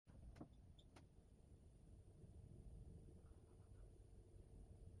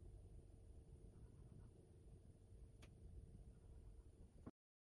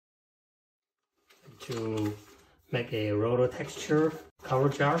to make a roller texture cover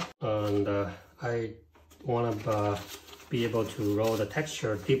jar, and I want to be able to roll the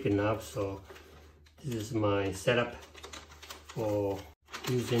texture deep enough. So this is my setup for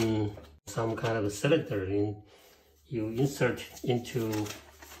using some kind of a cylinder. You insert into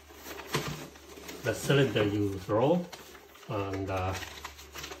the cylinder you roll and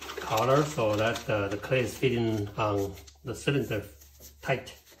color so that the clay is fitting on the cylinder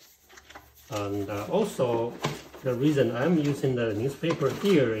tight. And also the reason I'm using the newspaper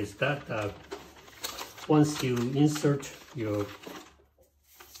here is that once you insert your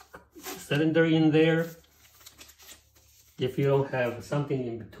cylinder in there, if you don't have something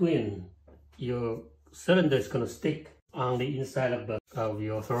in between, your cylinder is going to stick on the inside of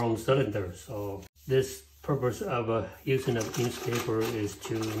your thrown cylinder. So this purpose of using a newspaper is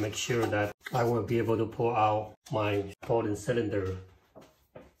to make sure that I will be able to pull out my potting cylinder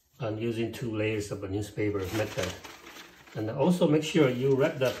and using 2 layers of a newspaper method. And also make sure you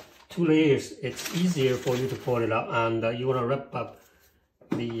wrap the 2 layers. It's easier for you to pull it out, and you want to wrap up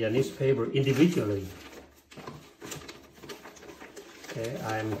the newspaper individually. Okay,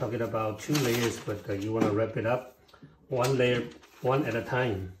 I'm talking about 2 layers, but you want to wrap it up 1 layer, one at a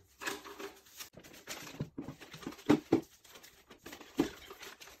time.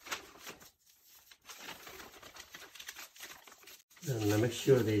 And make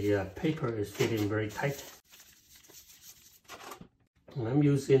sure the paper is fitting very tight. And I'm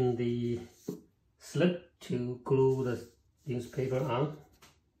using the slip to glue the newspaper on,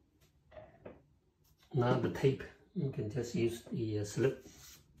 not the tape. You can just use the slip.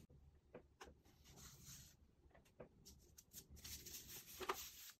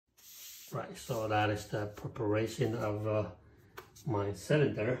 Right, so that is the preparation of my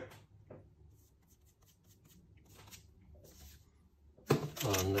cylinder.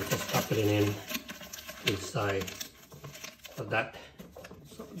 And just pop it in inside of that.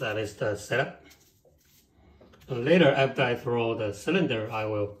 So that is the setup. And later, after I throw the cylinder, I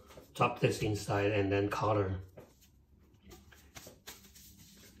will drop this inside and then color.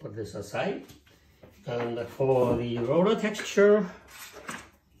 Put this aside. And for the roller texture,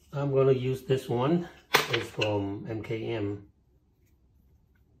 I'm going to use this one. It's from MKM.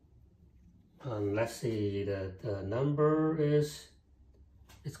 And let's see, the number is,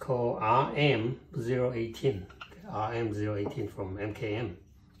 it's called RM018. RM018 from MKM.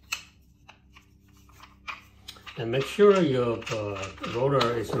 And make sure your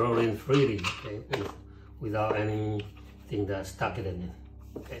roller is rolling freely, okay, without anything that's stuck in it.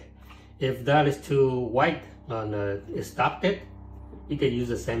 Okay. If that is too white and it stopped it, you can use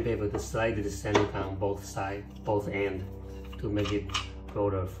the sandpaper to slightly sand it on both sides, both ends, to make it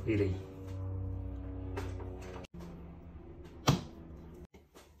roller freely.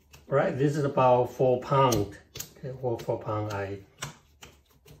 Right, this is about 4 pounds. Okay, 4 pounds. I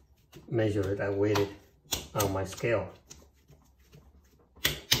measured it, I weighed it on my scale.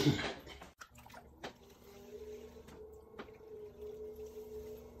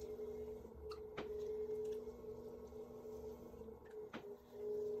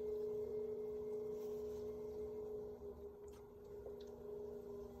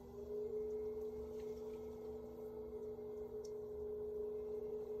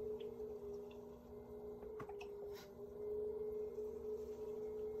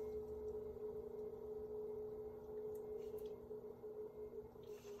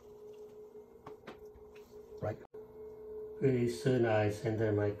 Right. Pretty soon I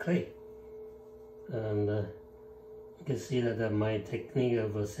center my clay, and you can see that my technique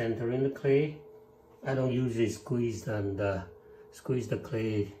of centering the clay, I don't usually squeeze the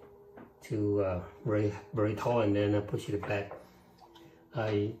clay to very tall and then push it back.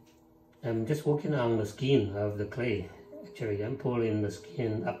 I am just working on the skin of the clay. Actually, I'm pulling the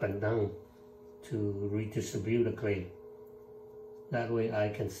skin up and down to redistribute the clay. That way I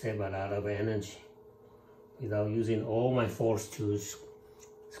can save a lot of energy without using all my force to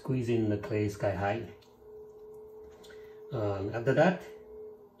squeeze in the clay sky high. After that,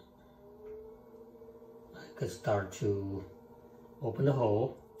 I can start to open the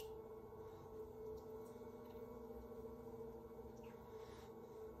hole.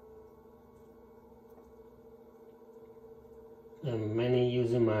 I'm mainly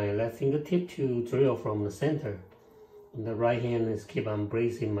using my left fingertip to drill from the center. And the right hand is keep on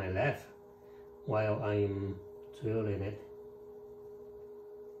bracing my left while I'm drilling it,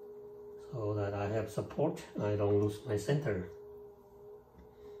 so that I have support, I don't lose my center.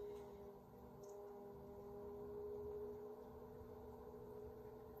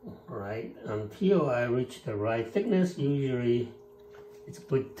 Alright, until I reach the right thickness, usually it's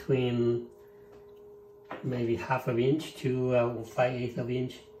between maybe half an inch to 5/8 of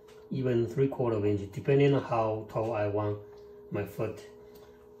inch, even 3/4 of inch, depending on how tall I want my foot.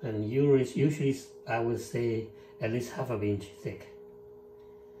 And usually I would say at least half an inch thick.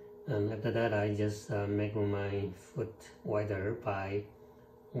 And after that, I just make my foot wider by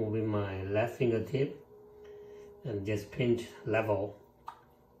moving my left fingertip and just pinch level.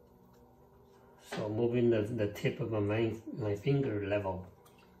 So moving the tip of my finger level,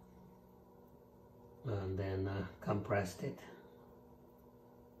 and then compress it.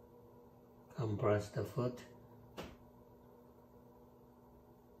 Compress the foot.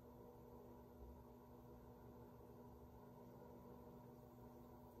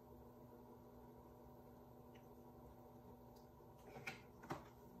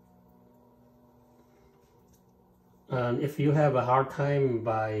 And if you have a hard time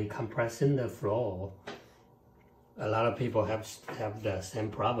by compressing the floor, a lot of people have the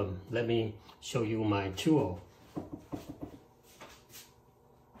same problem. Let me show you my tool.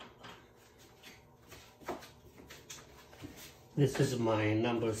 This is my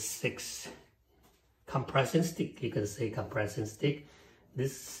number 6 compression stick. You can say compression stick.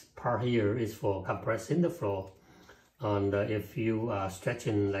 This part here is for compressing the floor. And if you are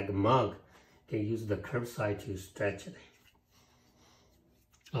stretching like a mug, you can use the curved side to stretch it.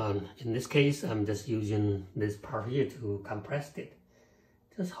 In this case, I'm just using this part here to compress it.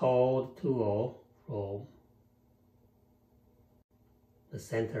 Just hold the tool from the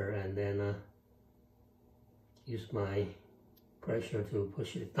center and then use my pressure to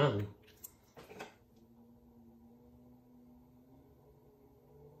push it down.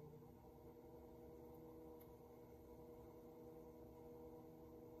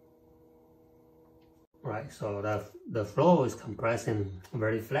 Right, so the floor is compressing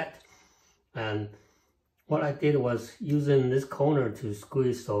very flat, and what I did was using this corner to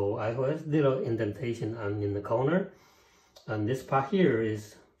squeeze, so I have a little indentation in the corner, and this part here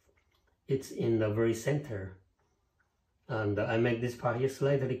it's in the very center, and I make this part here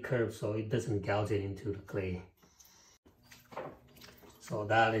slightly curved so it doesn't gouge it into the clay. So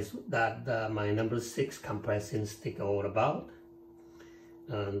that is my number 6 compressing stick all about.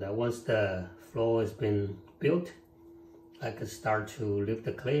 And once the floor has been built, I can start to lift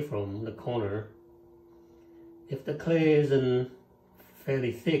the clay from the corner. If the clay isn't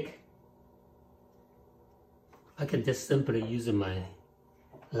fairly thick, I can just simply use my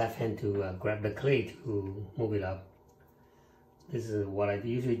left hand to grab the clay to move it up. This is what I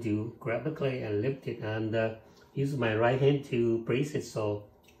usually do, grab the clay and lift it, and use my right hand to brace it so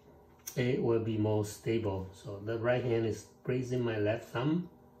it will be more stable. So the right hand is bracing my left thumb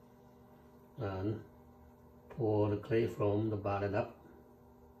and pour the clay from the bottom up.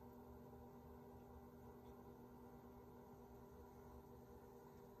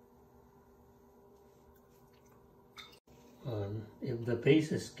 And if the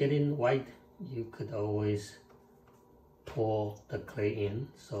base is getting white, you could always pour the clay in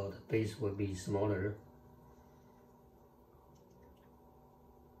so the base will be smaller.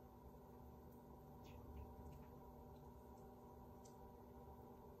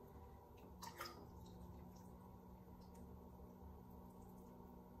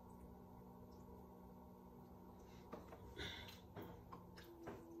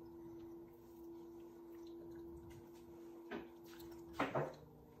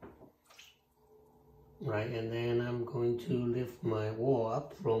 Right, and then I'm going to lift my wall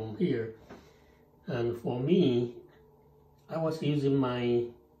up from here. And for me, I was using my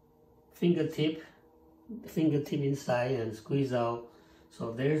fingertip inside and squeeze out.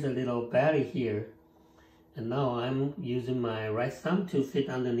 So there's a little belly here. And now I'm using my right thumb to fit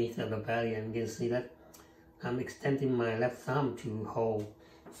underneath of the belly, and you can see that I'm extending my left thumb to hold.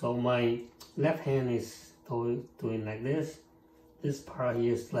 So my left hand is doing like this. This part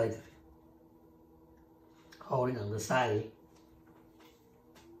here is like holding on the side.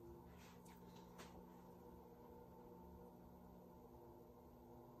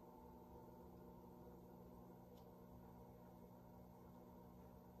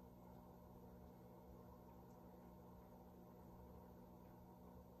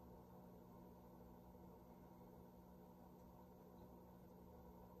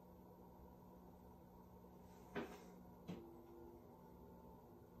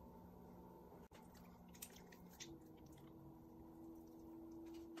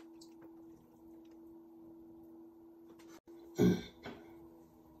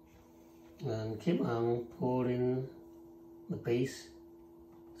 And keep on pulling the base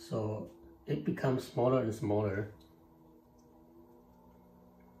so it becomes smaller and smaller,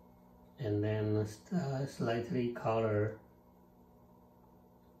 and then start slightly color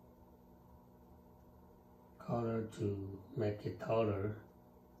color to make it taller.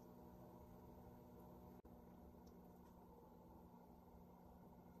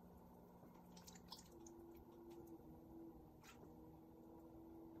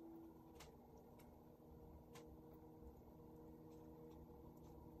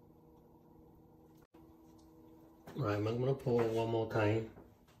 Right, I'm gonna pour one more time.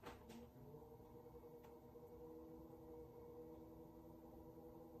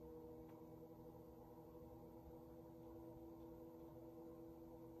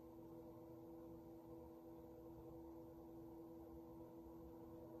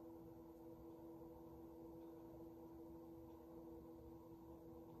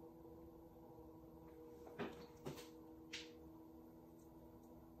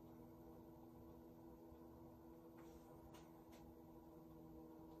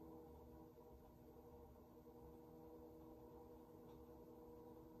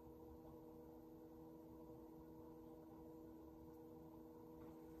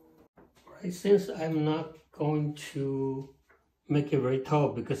 Right, since I'm not going to make it very tall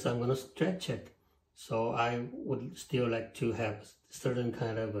because I'm gonna stretch it, so I would still like to have a certain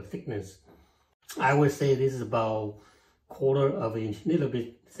kind of a thickness. I would say this is about 1/4 of an inch, a little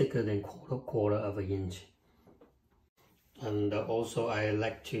bit thicker than quarter of an inch. And also I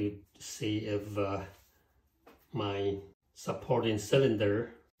like to see if my supporting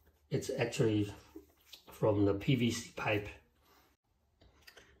cylinder, it's actually from the PVC pipe.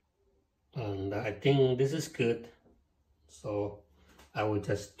 And I think this is good, so I will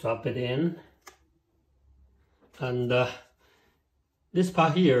just drop it in. And this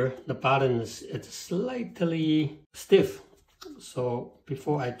part here, the bottom it's slightly stiff, so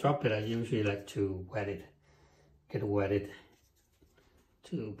before I drop it, I usually like to get wetted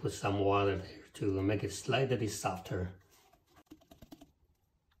to put some water there to make it slightly softer.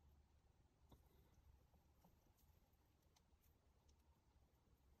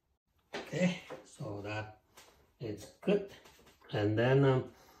 Okay, so that is good. And then I'm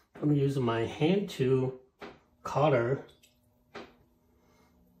going to use my hand to color.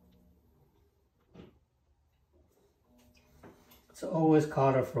 So always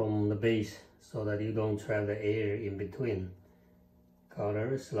color from the base so that you don't trap the air in between.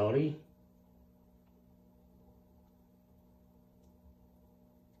 Color slowly.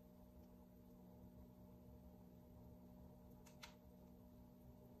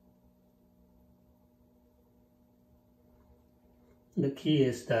 The key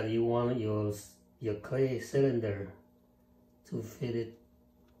is that you want your clay cylinder to fit it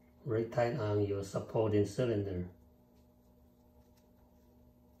right tight on your supporting cylinder.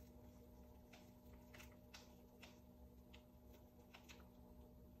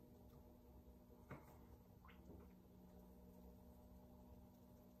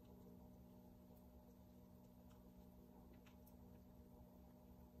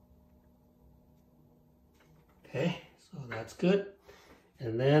 Okay, so that's good.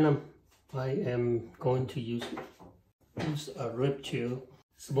 And then I am going to use a rib to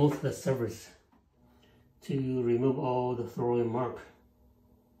smooth the surface to remove all the throwing mark.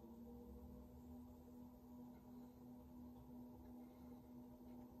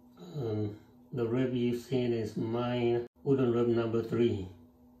 The rib you've seen is mine wooden rib number 3.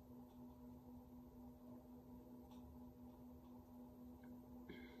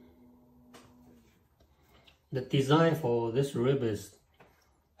 The design for this rib is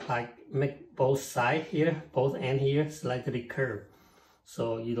I make both sides here, both end here slightly curved,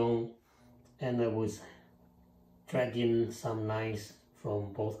 so you don't end up with dragging some lines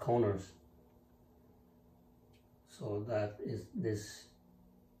from both corners. So that is this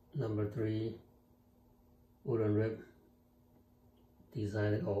number 3 wooden rib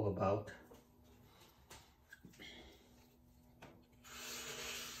design is all about.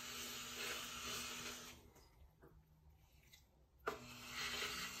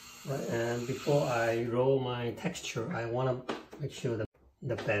 Right, and before I roll my texture, I want to make sure that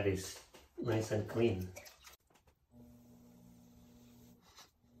the bed is nice and clean.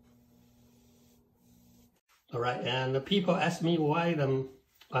 Alright, and the people ask me why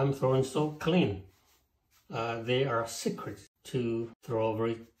I'm throwing so clean. They are secrets to throw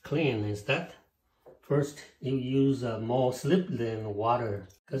very clean is that first you use more slip than water,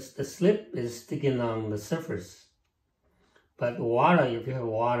 because the slip is sticking on the surface. But water, if you have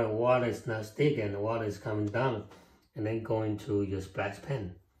water is not sticking, water is coming down and then going to your splash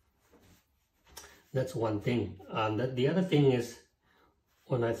pan. That's one thing. The other thing is,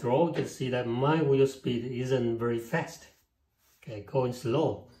 when I throw, you can see that my wheel speed isn't very fast. Okay, going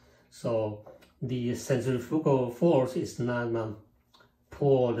slow. So the centrifugal force is not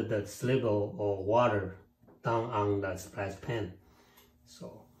pull the slip or water down on the splash pan.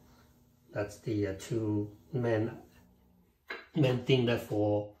 So that's the two main thing that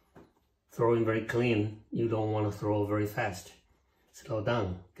for throwing very clean, you don't want to throw very fast. Slow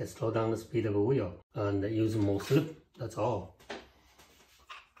down, slow down the speed of the wheel and use more slip, that's all.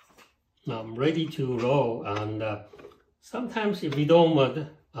 Now I'm ready to roll, and sometimes if you don't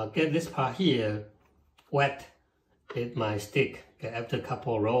get this part here wet, it might stick. Okay, after a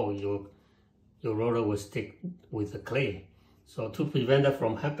couple of rolls, your roller will stick with the clay. So to prevent that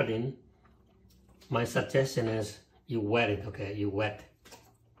from happening, my suggestion is you wet it, okay? You wet.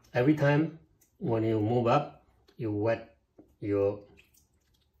 Every time when you move up, you wet your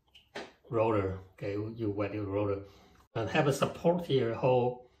roller, okay? You wet your roller. And have a support here,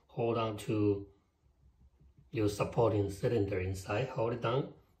 hold on to your supporting cylinder inside, hold it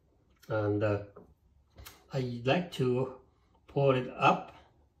down. And I like to pull it up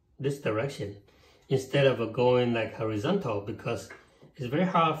this direction instead of going like horizontal, because it's very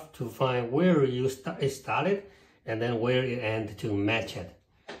hard to find where it started and then where it ended to match it.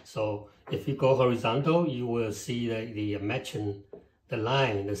 So if you go horizontal, you will see that the matching, the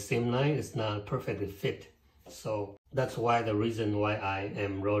line, the same line is not perfectly fit. So that's why the reason why I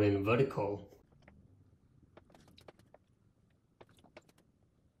am rolling vertical.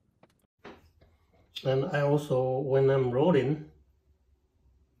 And I also, when I'm rolling,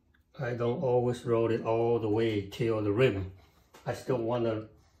 I don't always roll it all the way till the rim. I still want to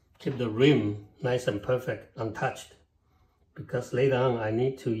keep the rim nice and perfect, untouched, because later on I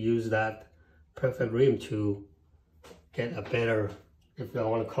need to use that perfect rim to get a better, if I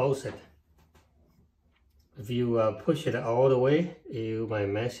want to close it. If you push it all the way, you might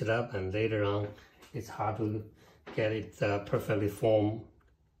mess it up, and later on it's hard to get it perfectly formed.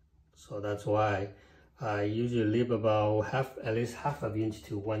 So that's why I usually leave about at least half an inch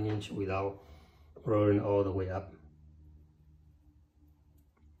to 1 inch without rolling all the way up.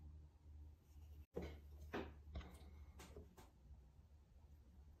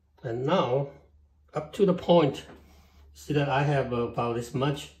 And now, up to the point, see that I have about this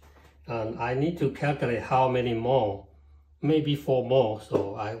much, and I need to calculate how many more, maybe 4 more,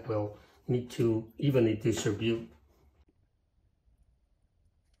 so I will need to evenly distribute.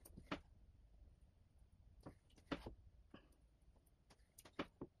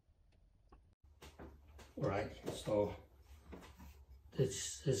 Right, so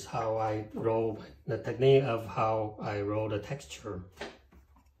this is how I roll, the technique of how I roll the texture.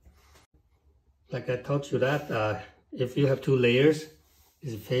 Like I told you that if you have 2 layers,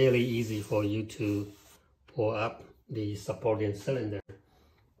 it's fairly easy for you to pull up the supporting cylinder.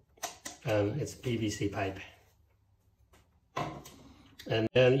 It's PVC pipe. And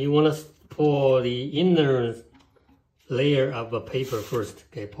then you want to pour the inner layer of the paper first.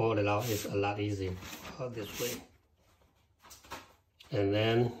 Okay, pull it out, it's a lot easier. This way. And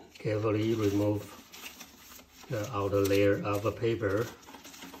then carefully remove the outer layer of the paper.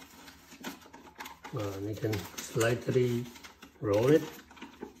 And you can slightly roll it,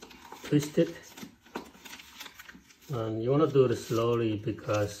 twist it. And you want to do it slowly,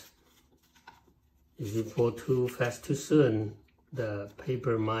 because if you pull too fast too soon, the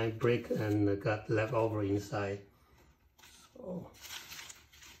paper might break and got left over inside. So,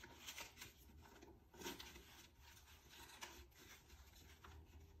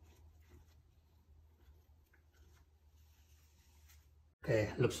 okay,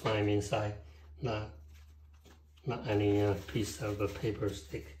 looks fine inside. Not any piece of the paper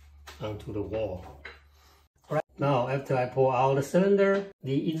stick onto the wall. Alright, now after I pull out the cylinder,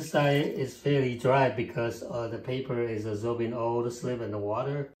 the inside is fairly dry because the paper is absorbing all the slip and the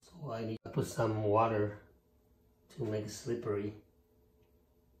water. So I need to put some water to make it slippery.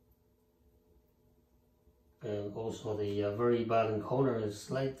 And also the very bottom corner is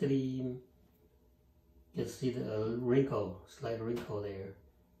slightly, you see the wrinkle, slight wrinkle there.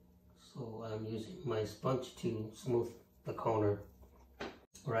 So I'm using my sponge to smooth the corner.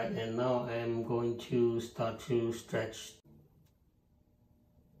 Right, and now I'm going to start to stretch.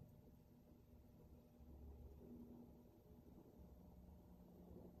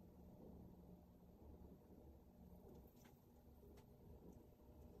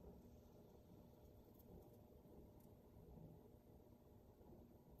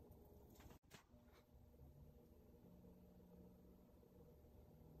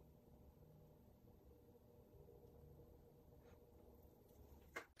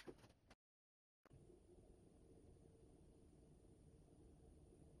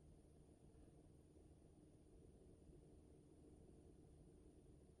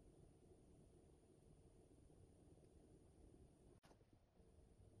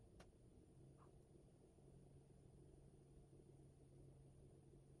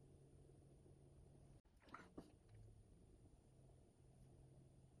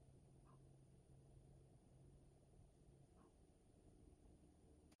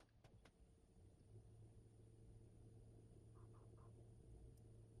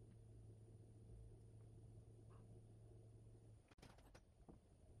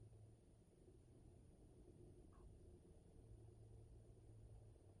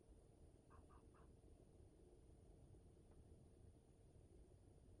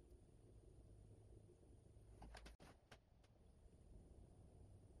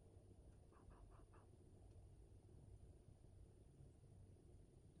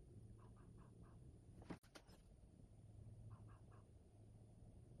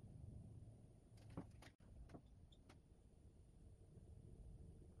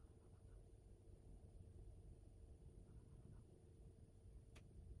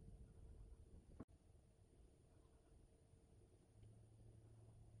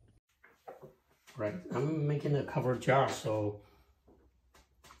 Right, I'm making a cover jar, so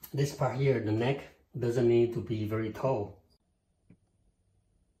this part here, the neck, doesn't need to be very tall.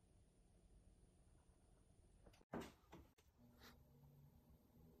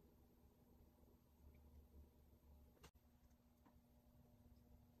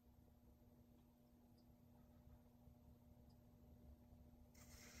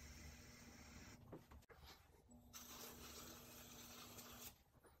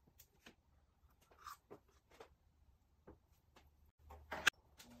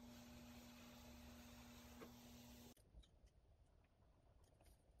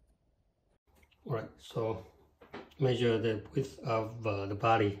 Right, so measure the width of the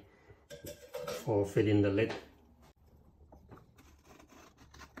body for fitting the lid.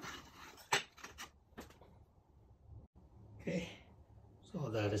 Okay, so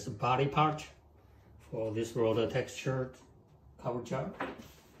that is the body part for this roller textured cover jar.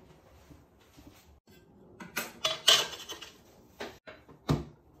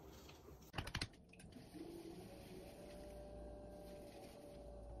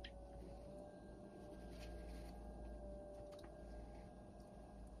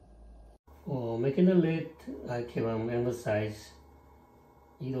 For making the lid, I can emphasize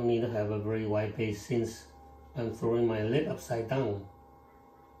you don't need to have a very wide base since I'm throwing my lid upside down.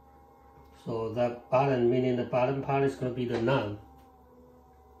 So that bottom, meaning the bottom part, is going to be the knob.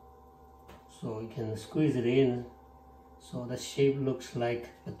 So you can squeeze it in so the shape looks like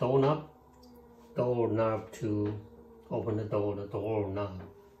a doorknob to open the door knob.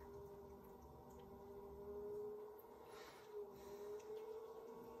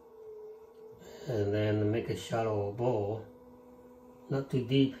 And then make a shallow bowl, not too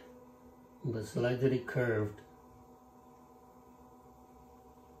deep, but slightly curved.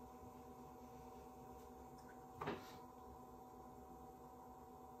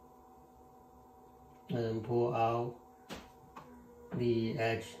 And pull out the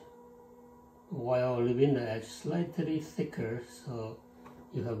edge while leaving the edge slightly thicker, so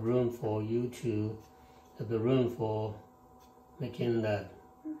you have room for making that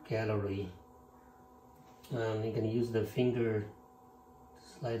gallery. You can use the finger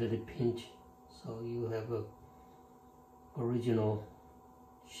to slightly pinch so you have a original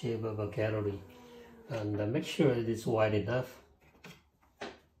shape of a gallery, and make sure it is wide enough.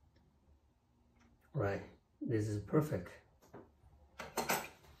 Right, this is perfect.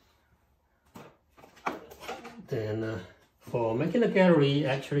 Then for making a gallery,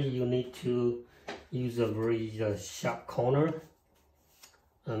 actually you need to use a very sharp corner.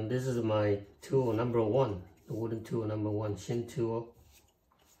 And this is my tool number 1, the wooden tool number 1, Hsinchuen.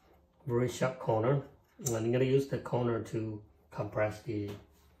 Very sharp corner. And I'm going to use the corner to compress the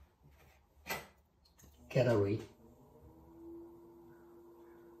gallery.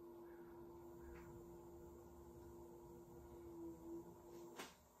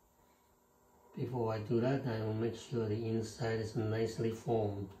 Before I do that, I will make sure the inside is nicely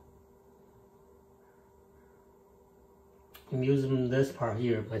formed. I'm using this part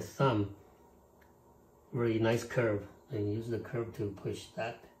here, my thumb, very nice curve, and use the curve to push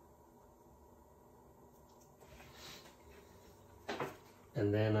that.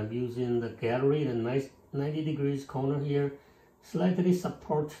 And then I'm using the gallery, the nice 90 degrees corner here, slightly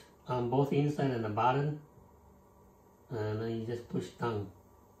support on both inside and the bottom, and then you just push down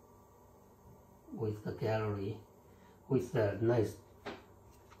with the gallery, with the nice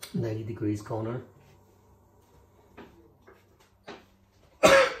 90 degrees corner.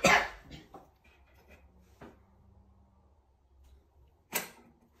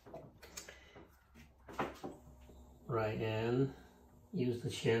 Right, and use the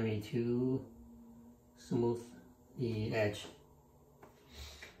chamois to smooth the edge.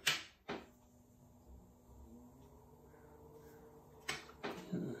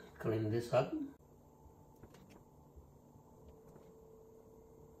 Clean this up.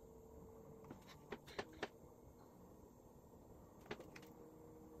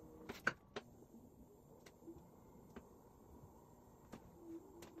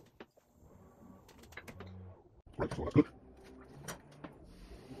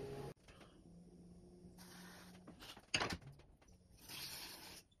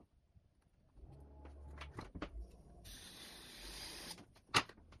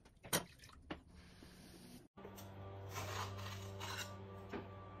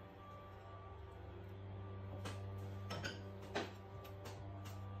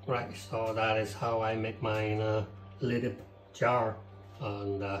 Right, so that is how I make my lid jar,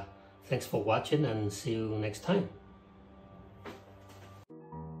 and thanks for watching, and see you next time.